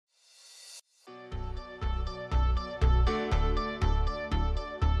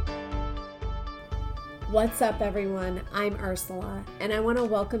What's up, everyone? I'm Ursula, and I want to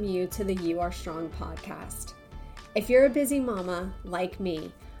welcome you to the You Are Strong podcast. If you're a busy mama like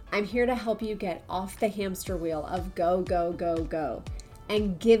me, I'm here to help you get off the hamster wheel of go, go, go, go,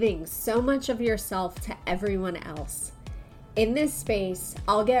 and giving so much of yourself to everyone else. In this space,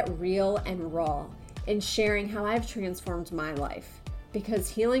 I'll get real and raw in sharing how I've transformed my life, because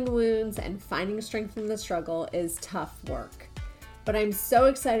healing wounds and finding strength in the struggle is tough work. But I'm so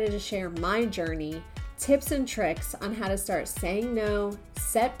excited to share my journey, tips and tricks on how to start saying no,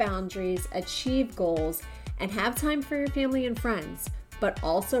 set boundaries, achieve goals, and have time for your family and friends, but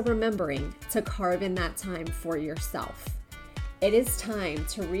also remembering to carve in that time for yourself. It is time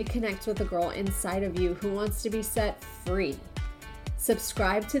to reconnect with the girl inside of you who wants to be set free.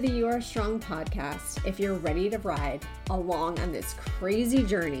 Subscribe to the You Are Strong podcast if you're ready to ride along on this crazy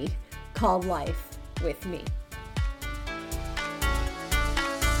journey called life with me.